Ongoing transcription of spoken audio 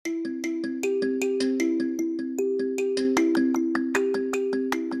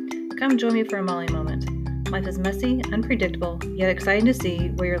Come join me for a Molly moment. Life is messy, unpredictable, yet exciting to see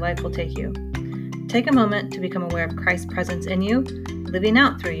where your life will take you. Take a moment to become aware of Christ's presence in you, living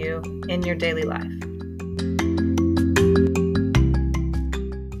out through you in your daily life.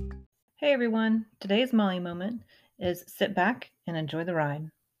 Hey everyone, today's Molly moment is sit back and enjoy the ride.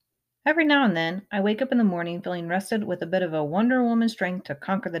 Every now and then, I wake up in the morning feeling rested with a bit of a Wonder Woman strength to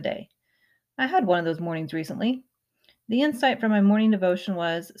conquer the day. I had one of those mornings recently. The insight from my morning devotion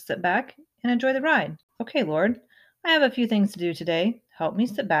was, sit back and enjoy the ride. Okay, Lord, I have a few things to do today. Help me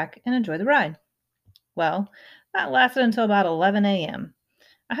sit back and enjoy the ride. Well, that lasted until about 11 a.m.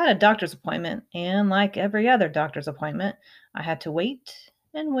 I had a doctor's appointment, and like every other doctor's appointment, I had to wait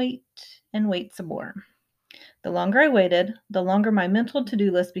and wait and wait some more. The longer I waited, the longer my mental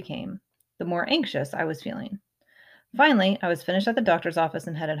to-do list became, the more anxious I was feeling. Finally, I was finished at the doctor's office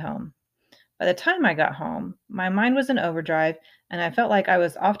and headed home. By the time I got home, my mind was in overdrive, and I felt like I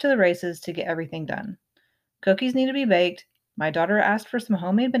was off to the races to get everything done. Cookies needed to be baked, my daughter asked for some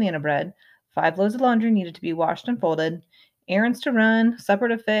homemade banana bread, 5 loads of laundry needed to be washed and folded, errands to run, supper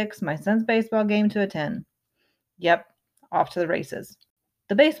to fix, my son's baseball game to attend. Yep, off to the races.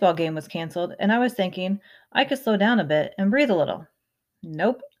 The baseball game was canceled, and I was thinking I could slow down a bit and breathe a little.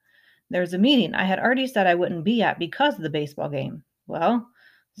 Nope. There was a meeting I had already said I wouldn't be at because of the baseball game. Well,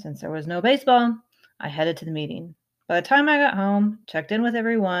 since there was no baseball, I headed to the meeting. By the time I got home, checked in with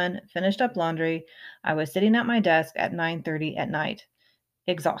everyone, finished up laundry, I was sitting at my desk at 9:30 at night,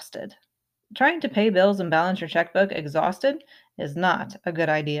 exhausted. Trying to pay bills and balance your checkbook exhausted is not a good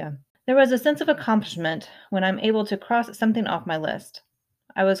idea. There was a sense of accomplishment when I'm able to cross something off my list.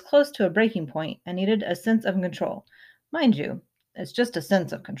 I was close to a breaking point and needed a sense of control. Mind you, it's just a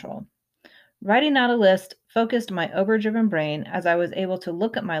sense of control. Writing out a list focused my overdriven brain as I was able to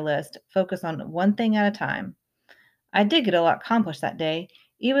look at my list, focus on one thing at a time. I did get a lot accomplished that day,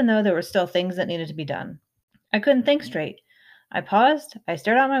 even though there were still things that needed to be done. I couldn't think straight. I paused, I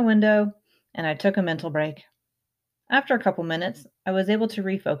stared out my window, and I took a mental break. After a couple minutes, I was able to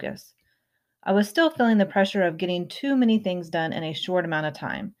refocus. I was still feeling the pressure of getting too many things done in a short amount of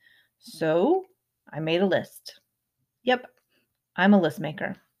time. So, I made a list. Yep, I'm a list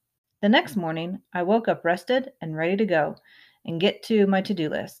maker. The next morning, I woke up rested and ready to go and get to my to-do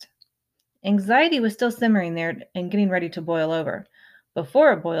list. Anxiety was still simmering there and getting ready to boil over.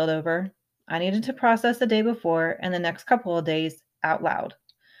 Before it boiled over, I needed to process the day before and the next couple of days out loud.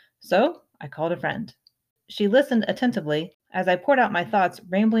 So, I called a friend. She listened attentively as I poured out my thoughts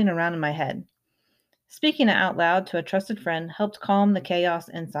rambling around in my head. Speaking it out loud to a trusted friend helped calm the chaos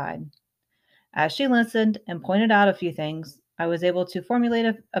inside. As she listened and pointed out a few things, I was able to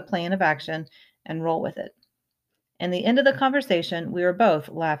formulate a plan of action and roll with it. In the end of the conversation, we were both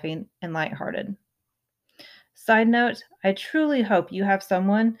laughing and lighthearted. Side note, I truly hope you have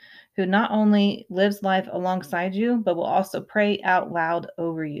someone who not only lives life alongside you, but will also pray out loud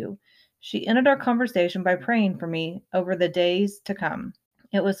over you. She ended our conversation by praying for me over the days to come.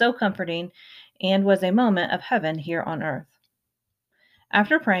 It was so comforting and was a moment of heaven here on earth.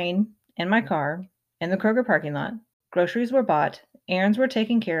 After praying, in my car, in the Kroger parking lot, groceries were bought, errands were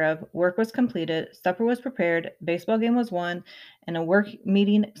taken care of, work was completed, supper was prepared, baseball game was won, and a work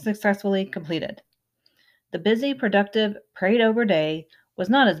meeting successfully completed. The busy, productive, prayed-over day was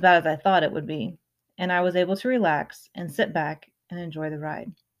not as bad as I thought it would be, and I was able to relax and sit back and enjoy the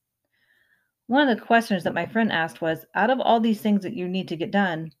ride. One of the questions that my friend asked was, out of all these things that you need to get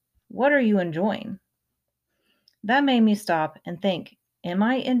done, what are you enjoying? That made me stop and think, am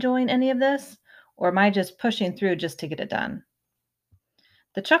I enjoying any of this, or am I just pushing through just to get it done?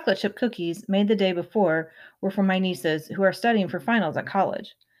 The chocolate chip cookies made the day before were for my nieces who are studying for finals at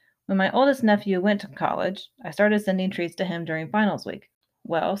college. When my oldest nephew went to college, I started sending treats to him during finals week.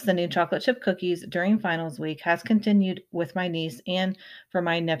 Well, sending chocolate chip cookies during finals week has continued with my niece and for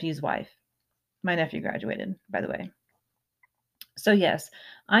my nephew's wife. My nephew graduated, by the way. So yes,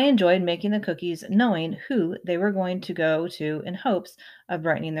 I enjoyed making the cookies knowing who they were going to go to in hopes of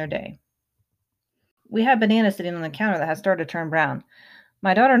brightening their day. We had bananas sitting on the counter that had started to turn brown.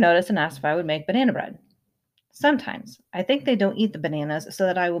 My daughter noticed and asked if I would make banana bread. Sometimes I think they don't eat the bananas so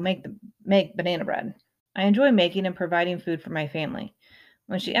that I will make banana bread. I enjoy making and providing food for my family.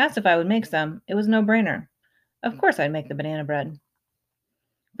 When she asked if I would make some, it was no brainer. Of course I'd make the banana bread.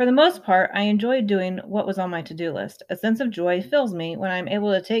 For the most part, I enjoy doing what was on my to-do list. A sense of joy fills me when I'm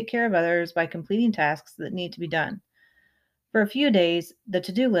able to take care of others by completing tasks that need to be done. For a few days, the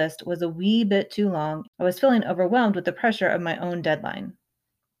to-do list was a wee bit too long. I was feeling overwhelmed with the pressure of my own deadline.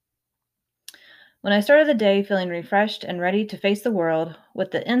 When I started the day feeling refreshed and ready to face the world with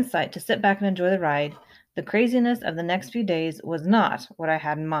the insight to sit back and enjoy the ride, the craziness of the next few days was not what I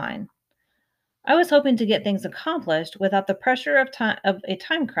had in mind. I was hoping to get things accomplished without the pressure of a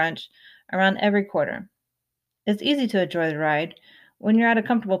time crunch around every quarter. It's easy to enjoy the ride when you're at a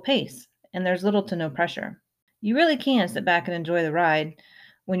comfortable pace and there's little to no pressure. You really can sit back and enjoy the ride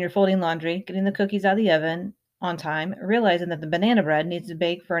when you're folding laundry, getting the cookies out of the oven on time, realizing that the banana bread needs to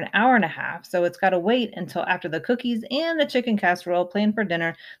bake for an hour and a half, so it's got to wait until after the cookies and the chicken casserole planned for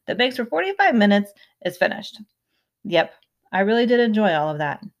dinner that bakes for 45 minutes is finished. Yep, I really did enjoy all of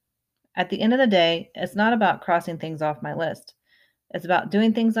that. At the end of the day, it's not about crossing things off my list. It's about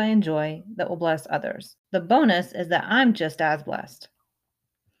doing things I enjoy that will bless others. The bonus is that I'm just as blessed.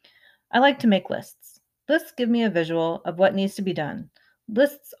 I like to make lists. Lists give me a visual of what needs to be done.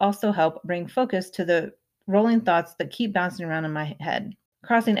 Lists also help bring focus to the rolling thoughts that keep bouncing around in my head.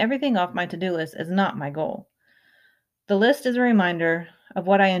 Crossing everything off my to-do list is not my goal. The list is a reminder of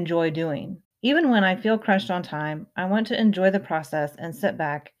what I enjoy doing. Even when I feel crunched on time, I want to enjoy the process and sit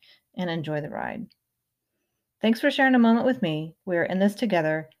back and enjoy the ride. Thanks for sharing a moment with me. We are in this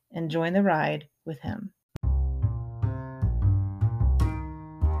together, enjoying the ride with him.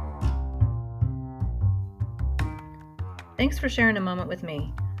 Thanks for sharing a moment with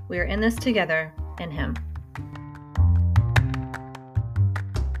me. We are in this together in him.